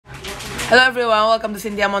Hello everyone, welcome to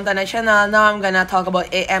Cynthia Montana channel. Now I'm gonna talk about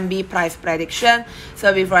AMB price prediction.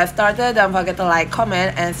 So before I started, don't forget to like,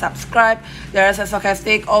 comment, and subscribe. There is a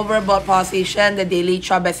stochastic overbought position. The daily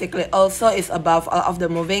chart basically also is above all of the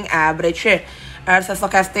moving average here. There's a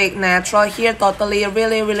stochastic natural here, totally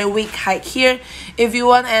really weak hike here. If you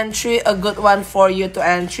want entry, a good one for you to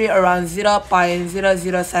entry around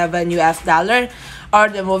 0.007 US dollar, or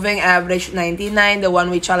the moving average 99, the one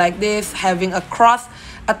which are like this, having a cross.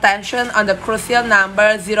 Attention on the crucial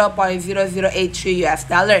number 0.0083 US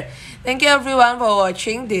dollar. Thank you everyone for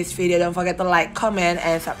watching this video. Don't forget to like, comment,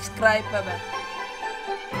 and subscribe. Bye bye.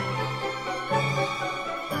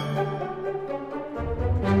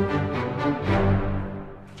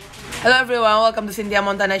 Hello everyone, welcome to Cynthia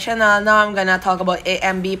Montana channel. Now I'm gonna talk about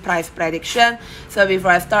AMB price prediction. So before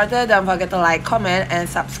I started, don't forget to like, comment, and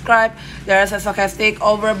subscribe. There is a stochastic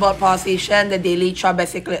overbought position. The daily chart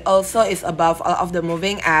basically also is above all of the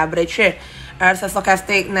moving average here. There's a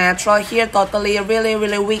stochastic natural here, totally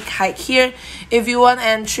really weak hike here. If you want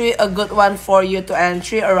entry, a good one for you to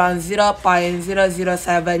entry around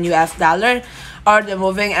 0.007 US dollar, or the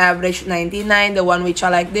moving average 99, the one which are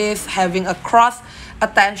like this, having a cross.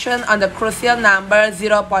 Attention on the crucial number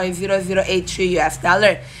 0.0083 US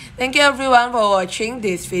dollar. Thank you everyone for watching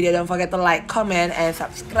this video. Don't forget to like, comment, and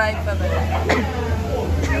subscribe. Bye bye. Hello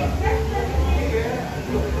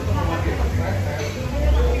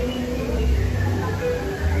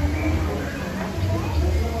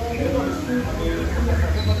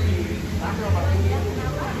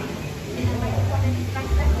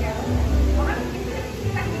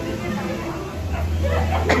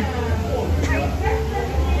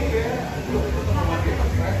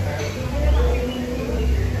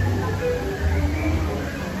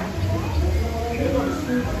everyone, welcome to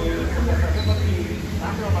Cynthia Montana channel. Now I'm gonna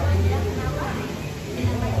talk about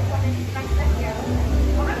AMB price prediction. So before I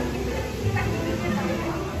started, don't forget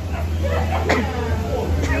to like, comment, and subscribe.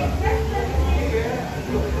 There is a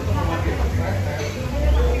stochastic overbought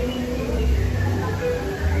position. The daily chart basically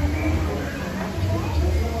also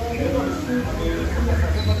is above all of the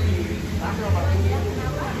moving average here. There's a stochastic natural here, totally really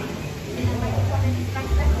weak hike here. If you want entry,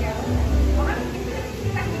 a good one for you to entry around 0.007 US dollar, or the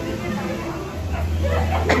moving average 99, the one which are like this, having a cross. Attention on the crucial number 0.007 US dollar. Thank you everyone for watching this video. Don't forget to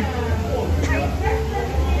like, comment, and subscribe. Bye bye.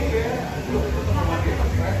 Hello everyone, welcome to Cynthia Montana channel. Now I'm gonna talk about AMB price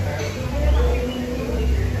prediction. So before I started, don't forget to like, comment, and subscribe. There is a stochastic overbought position. The daily chart basically also is above all of the moving average here. There's a stochastic natural here, totally really weak hike here. If you want entry, a good one for you to entry around 0.007 US dollar, or the moving average 99, the one which are like this, having a cross. Attention on the crucial number 0.007 US dollar. Thank you everyone for watching this video. Don't forget to like, comment, and subscribe. Bye bye. Hello everyone, welcome to Cynthia Montana channel. Now I'm gonna talk about AMB price prediction. So before I started, don't forget to like, comment, and subscribe. There is a stochastic natural here, totally really weak hike here. If you want entry, a good one for you to entry around 0.007 US dollar, or the moving average 99, the one which are like this, having a cross. Attention on the crucial number 0.007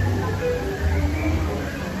 US dollar.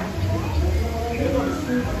 Thank you everyone for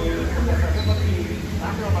watching this video. Don't forget to like, comment, and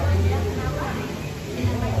subscribe. Bye bye.